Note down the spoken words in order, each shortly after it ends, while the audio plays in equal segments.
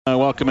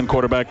Welcome in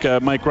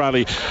quarterback Mike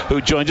Reilly,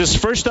 who joins us.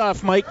 First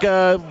off, Mike,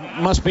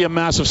 must be a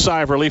massive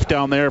sigh of relief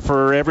down there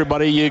for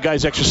everybody. You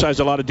guys exercised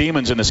a lot of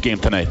demons in this game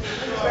tonight.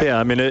 Yeah,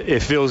 I mean,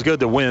 it feels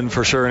good to win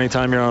for sure.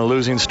 Anytime you're on a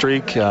losing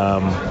streak, you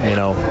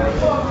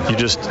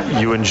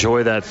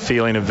enjoy that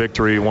feeling of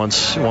victory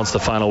once the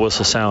final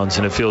whistle sounds,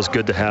 and it feels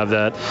good to have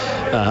that.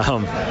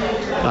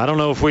 I don't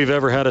know if we've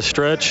ever had a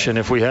stretch, and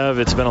if we have,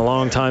 it's been a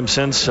long time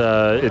since.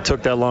 It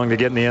took that long to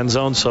get in the end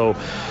zone. So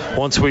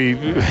once we,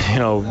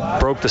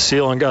 broke the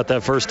seal and got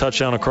that first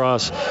touchdown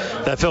across,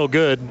 that felt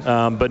good,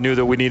 but knew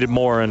that we needed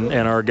more, and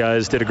our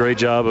guys did a great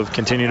job of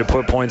continuing to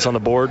put points on the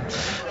board.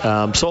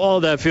 So all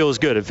of that feels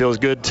good. It feels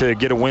good to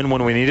get a win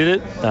when we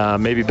needed it,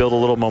 maybe build a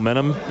little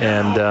momentum,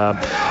 and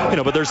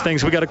but there's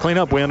things we got to clean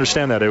up. We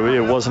understand that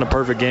it wasn't a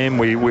perfect game.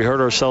 We hurt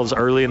ourselves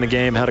early in the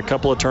game, had a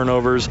couple of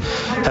turnovers,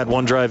 had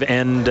one drive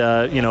end,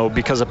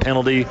 because of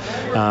penalty.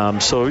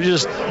 So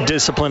just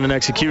discipline and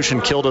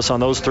execution killed us on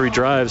those three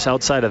drives.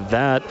 Outside of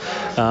that,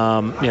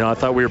 I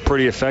thought we were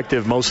pretty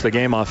effective most of the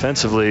game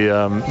offensively,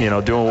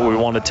 doing what we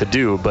wanted to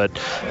do. But,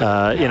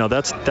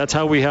 that's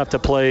how we have to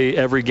play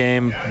every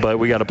game, but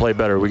we got to play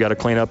better. We got to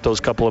clean up those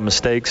couple of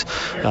mistakes.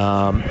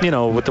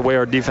 With the way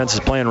our defense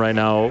is playing right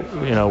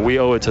now, we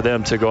owe it to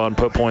them to go out and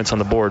put points on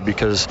the board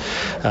because,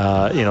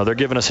 they're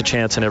giving us a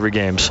chance in every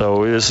game.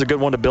 So this is a good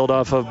one to build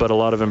off of, but a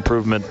lot of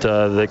improvement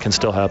that can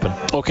still happen.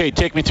 Okay,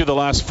 take me through the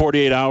last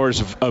 48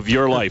 hours of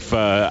your life.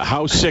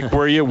 How sick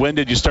were you? When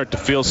did you start to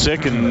feel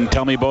sick? And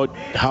tell me about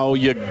how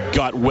you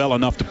got well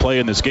enough to play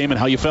in this game and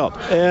how you felt.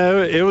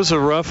 It was a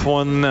rough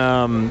one.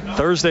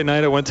 Thursday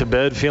night I went to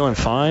bed feeling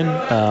fine.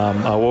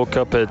 I woke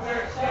up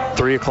at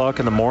 3 o'clock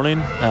in the morning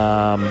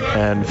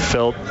and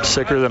felt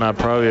sicker than I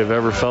probably have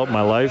ever felt in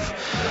my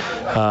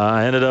life.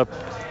 I ended up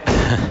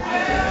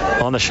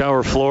on the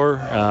shower floor,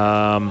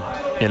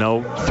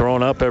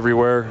 throwing up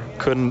everywhere.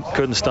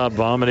 Couldn't stop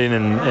vomiting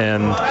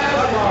and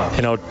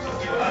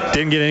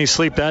didn't get any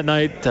sleep that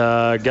night.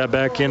 Got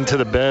back into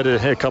the bed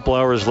a couple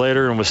hours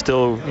later and was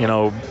still,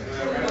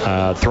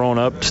 throwing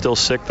up, still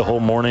sick the whole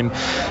morning.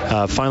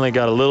 Finally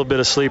got a little bit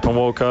of sleep and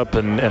woke up,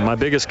 and my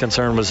biggest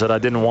concern was that I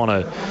didn't want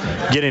to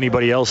get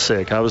anybody else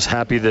sick. I was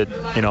happy that,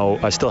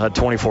 I still had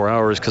 24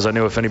 hours because I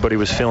knew if anybody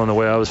was feeling the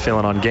way I was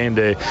feeling on game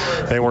day,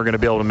 they weren't going to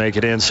be able to make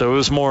it in. So it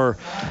was more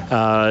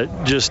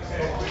just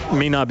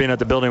me not being at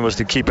the building was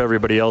to keep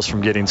everybody else from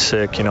getting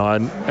sick.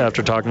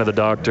 After talking to the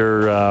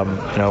doctor,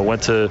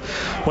 went to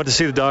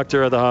see the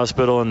doctor at the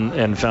hospital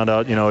and found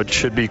out, it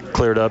should be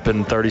cleared up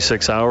in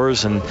 36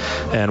 hours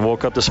and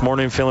woke up this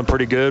morning feeling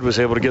pretty good, was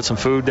able to get some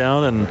food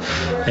down and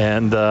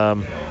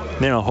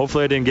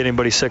hopefully I didn't get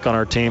anybody sick on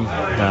our team.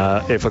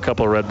 If a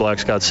couple of Red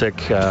Blacks got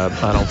sick,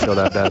 I don't feel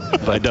that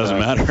bad. But it doesn't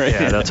matter, right?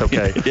 Yeah, that's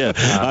okay. Yeah,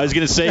 I was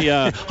going to say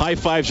high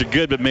fives are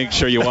good, but make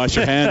sure you wash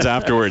your hands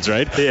afterwards,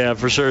 right? Yeah,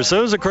 for sure. So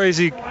it was a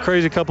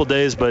crazy couple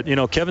days, but,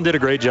 Kevin did a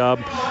great job.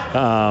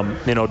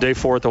 Day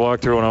 4 at the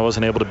walkthrough when I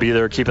wasn't able to be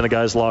there, keeping the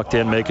guys locked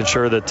in, making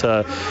sure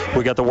that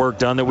we got the work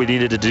done that we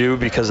needed to do,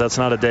 because that's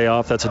not a day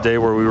off. That's a day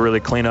where we really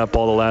clean up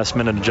all the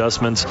last-minute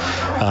adjustments.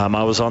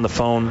 I was on the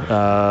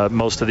phone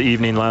most of the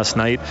evening last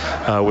night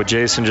with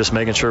Jason, just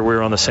making sure we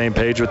were on the same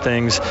page with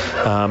things,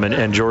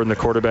 and Jordan, the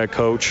quarterback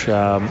coach,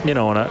 and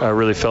I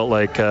really felt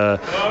like,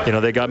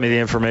 they got me the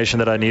information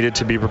that I needed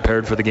to be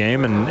prepared for the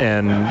game,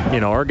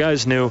 and our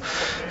guys knew.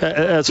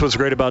 That's what's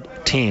great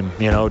about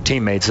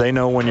teammates. They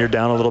know when you're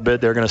down a little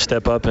bit, they're going to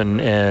step up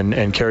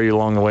and carry you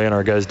along the way, and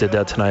our guys did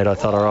that tonight. I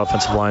thought our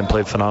offensive line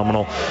played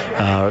phenomenal.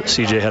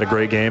 CJ had a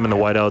great game, and the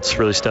wideouts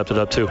really stepped it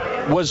up too.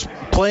 Was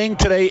playing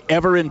today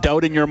ever in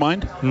doubt in your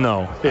mind?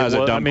 No. That was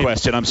a dumb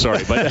question. I'm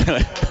sorry,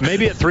 but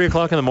maybe at 3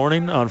 o'clock in the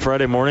morning on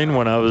Friday morning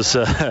when I was,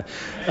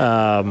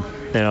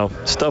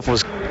 stuff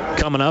was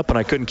coming up and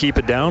I couldn't keep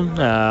it down,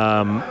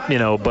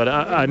 but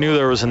I knew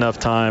there was enough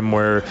time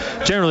where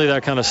generally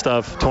that kind of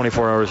stuff,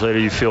 24 hours later,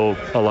 you feel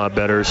a lot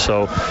better.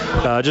 So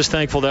just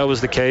thankful that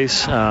was the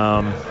case,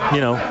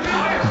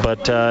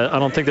 but I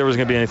don't think there was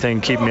going to be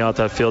anything keeping me out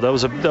that field. That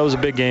was a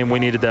big game. We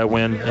needed that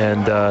win,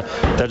 and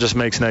that just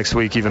makes next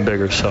week even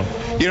bigger. So,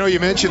 you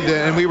mentioned,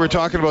 and we were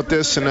talking about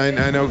this, and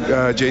I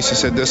know Jason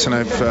said this, and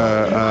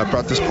I've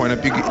brought this point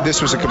up.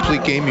 This was a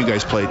complete game you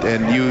guys played,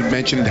 and you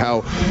mentioned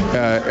how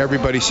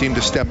everybody seemed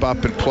to step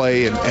up and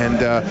play,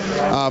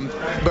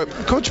 but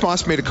Coach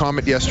Moss made a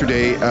comment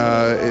yesterday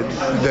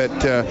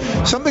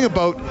that something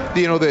about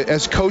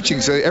as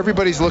coaching, so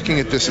everybody's looking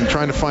at this and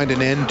trying to find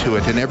an end to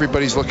it, and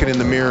everybody's looking in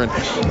the mirror,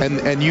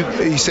 and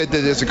he said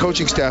that as a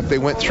coaching staff they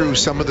went through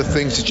some of the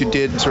things that you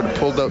did and sort of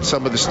pulled out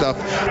some of the stuff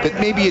that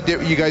maybe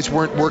you guys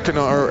weren't working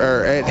on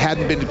or it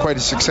hadn't been quite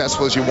as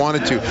successful as you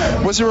wanted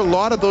to. Was there a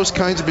lot of those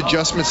kinds of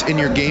adjustments in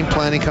your game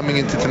planning coming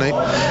into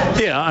tonight?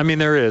 Yeah, I mean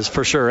there is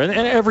for sure, and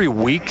every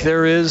week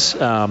there is.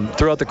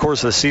 throughout the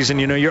course of the season,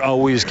 you're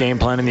always game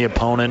planning the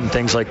opponent and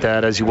things like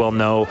that, as you well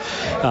know.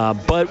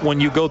 But when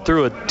you go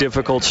through a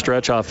difficult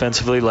stretch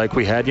offensively like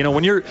we had,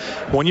 when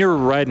you're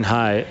riding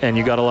high and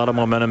you got a lot of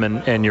momentum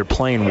and you're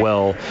playing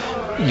well,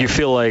 you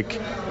feel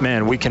like,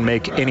 man, we can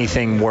make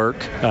anything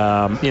work,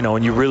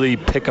 and you really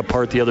pick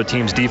apart the other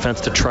team's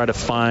defense to try to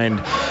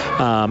find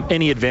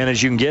any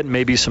advantage you can get,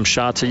 maybe some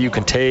shots that you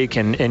can take,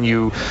 and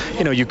you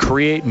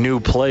create new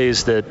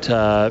plays that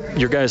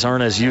your guys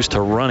aren't as used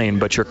to running,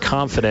 but you're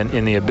confident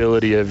in the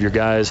ability of your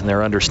guys and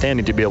their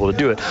understanding to be able to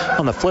do it.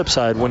 On the flip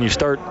side, when you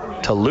start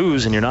to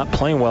lose and you're not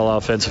playing well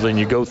offensively and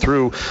you go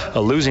through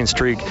a losing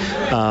streak,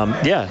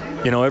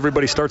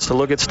 everybody starts to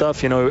look at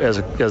stuff,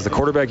 as the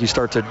quarterback, you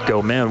start to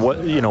go, man,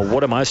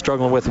 what am I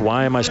struggling with?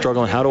 Why am I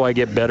struggling? How do I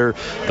get better?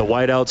 The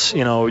wideouts,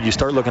 you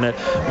start looking at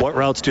what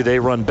routes do they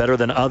run better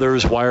than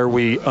others? Why are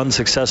we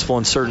unsuccessful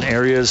in certain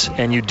areas?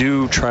 And you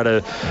do try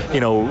to,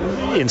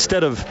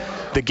 instead of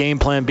the game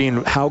plan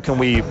being how can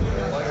we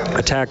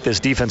attack this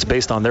defense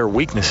based on their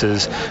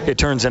weaknesses, it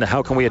turns into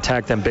how can we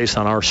attack them based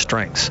on our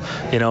strengths,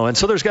 and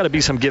so there's got to be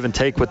some give and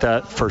take with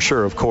that for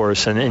sure, of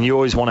course, and you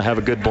always want to have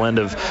a good blend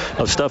of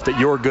stuff that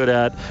you're good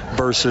at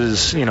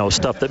versus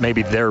stuff that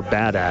maybe they're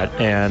bad at,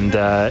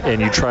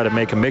 and you try to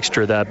make a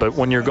mixture of that. But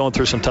when you're going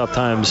through some tough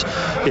times,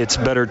 it's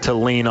better to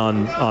lean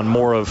on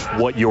more of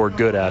what you're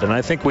good at, and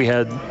I think we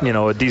had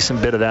a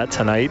decent bit of that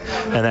tonight,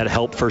 and that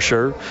helped for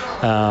sure.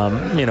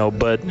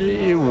 But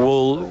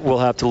we'll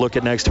have to look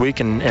at next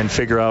week and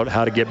figure out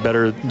how to get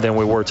better than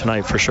we were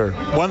tonight for sure.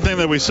 One thing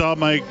that we saw,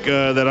 Mike,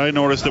 that I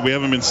noticed that we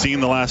haven't been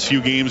seeing the last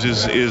few games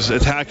is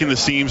attacking the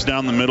seams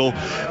down the middle.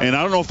 And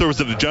I don't know if there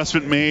was an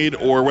adjustment made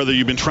or whether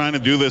you've been trying to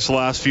do this the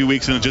last few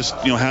weeks and it just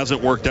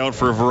hasn't worked out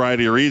for a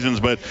variety of reasons.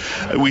 But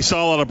we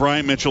saw a lot of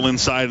Bryant Mitchell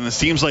inside, and it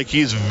seems like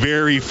he's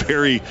very,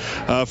 very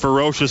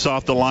ferocious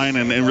off the line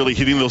and really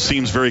hitting those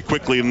seams very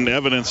quickly, and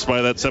evidenced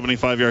by that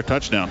 75-yard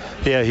touchdown.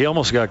 Yeah, he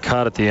almost got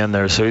caught at the end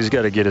there, so he's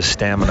got to get his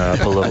stamina up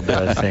a little bit,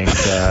 I think.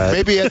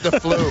 Maybe he had the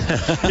flu.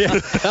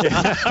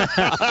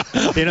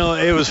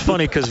 It was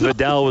funny because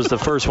Vidal was the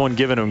first one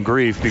giving him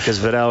grief because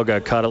Vidal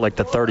got caught at like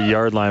the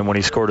 30-yard line when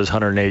he scored his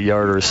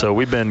 108-yarder. So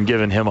we've been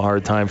giving him a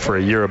hard time for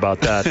a year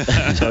about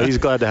that. So he's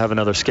glad to have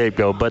another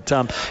scapegoat. But,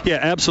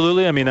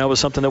 absolutely. I mean, that was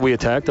something that we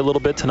attacked a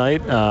little bit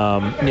tonight.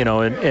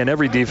 And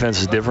every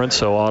defense is different.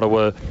 So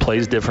Ottawa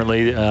plays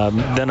differently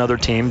than other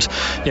teams.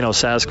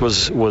 Sask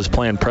was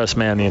playing press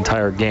man the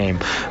entire game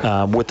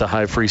with the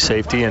high free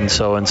safety, and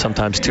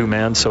sometimes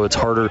two-man. So it's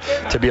harder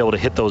to be able to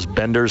hit those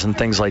benders and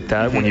things like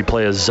that. When you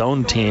play a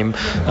zone team,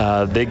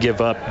 they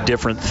give up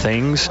different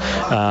things,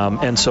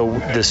 and so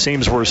the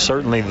seams were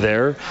certainly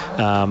there.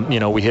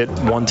 We hit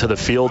one to the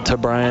field to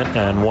Bryant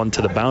and one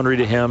to the boundary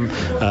to him,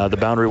 the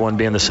boundary one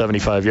being the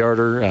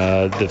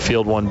 75-yarder, the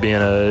field one being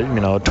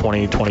a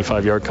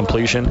 20-25-yard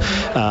completion.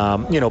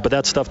 But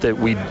that's stuff that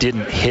we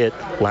didn't hit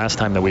last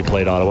time that we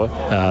played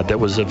Ottawa, that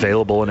was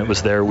available and it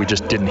was there, we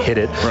just didn't hit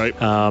it. Right.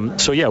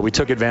 We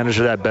took advantage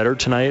of that better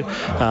tonight,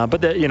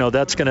 but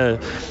that's gonna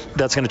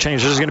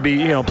change. There's going to be,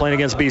 playing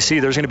against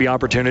BC, there's going to be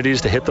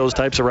opportunities to hit those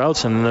types of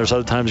routes, and there's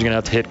other times you're going to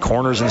have to hit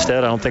corners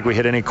instead. I don't think we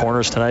hit any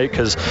corners tonight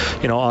because,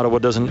 Ottawa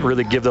doesn't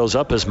really give those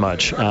up as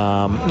much.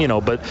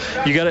 But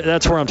you got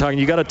that's where I'm talking.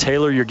 You got to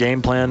tailor your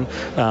game plan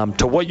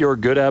to what you're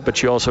good at,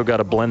 but you also got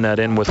to blend that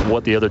in with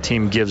what the other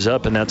team gives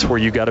up, and that's where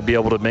you got to be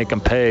able to make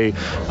them pay,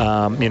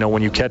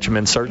 when you catch them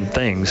in certain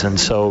things. And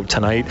so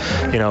tonight,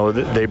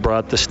 they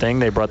brought the sting,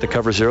 they brought the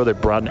cover zero, they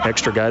brought an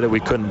extra guy that we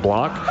couldn't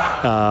block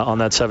on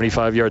that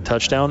 75-yard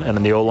touchdown, and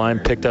then the O-line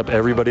picked up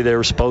everybody they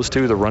were supposed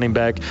to. The running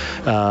back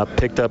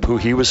picked up who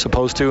he was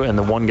supposed to, and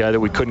the one guy that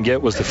we couldn't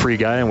get was the free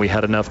guy, and we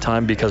had enough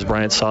time because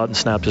Bryant saw it and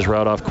snapped his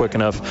route off quick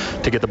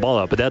enough to get the ball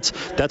out. But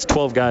that's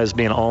 12 guys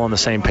being all on the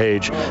same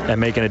page and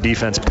making a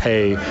defense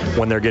pay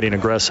when they're getting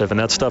aggressive, and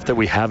that's stuff that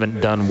we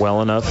haven't done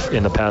well enough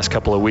in the past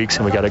couple of weeks,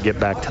 and we got to get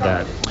back to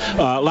that.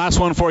 Last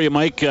one for you,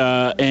 Mike,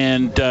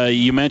 and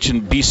you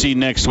mentioned BC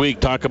next week.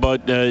 Talk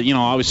about,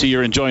 obviously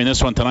you're enjoying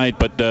this one tonight,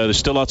 but there's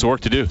still lots of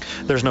work to do.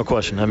 There's no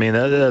question. I mean,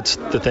 that's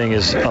the thing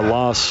is a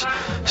loss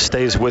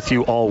stays with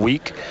you all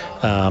week.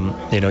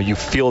 You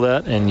feel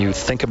that and you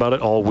think about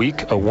it all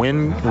week. A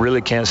win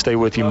really can't stay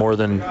with you more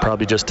than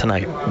probably just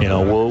tonight.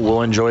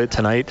 We'll enjoy it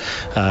tonight.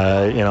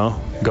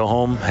 Go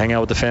home, hang out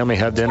with the family,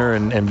 have dinner,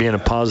 and be in a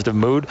positive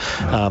mood.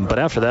 But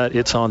after that,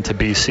 it's on to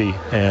BC,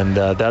 and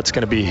that's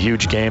going to be a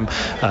huge game.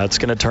 It's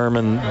going to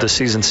determine the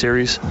season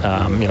series,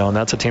 and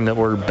that's a team that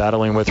we're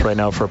battling with right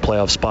now for a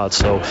playoff spot.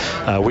 So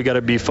we got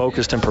to be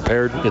focused and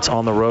prepared. It's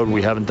on the road.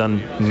 We haven't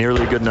done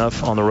nearly good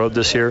enough on the road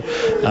this year,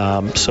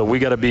 so we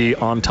got to be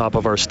on top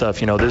of our stuff.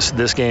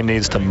 This game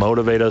needs to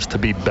motivate us to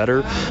be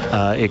better.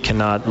 It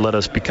cannot let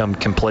us become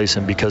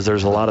complacent because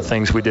there's a lot of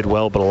things we did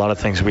well, but a lot of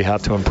things we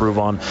have to improve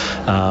on.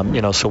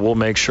 So we'll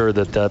make sure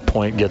that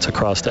point gets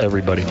across to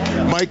everybody.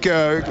 Mike,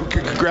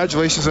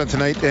 congratulations on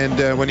tonight,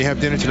 and when you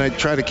have dinner tonight,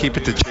 try to keep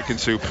it to chicken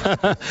soup.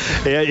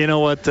 Yeah, you know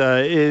what?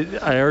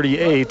 I already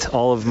ate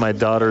all of my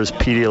daughter's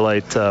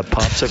Pedialyte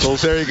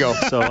popsicles. There you go.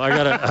 So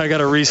I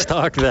gotta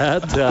restock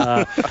that.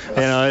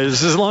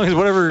 as long as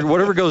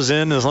whatever goes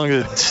in, as long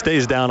as it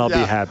stays down, I'll be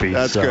happy.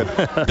 That's good.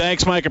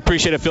 Thanks, Mike.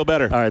 Appreciate it. Feel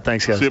better. All right,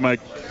 thanks, guys. See you, Mike.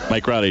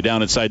 Mike Reilly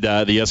down inside the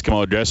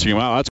Eskimo dressing room. Wow, that's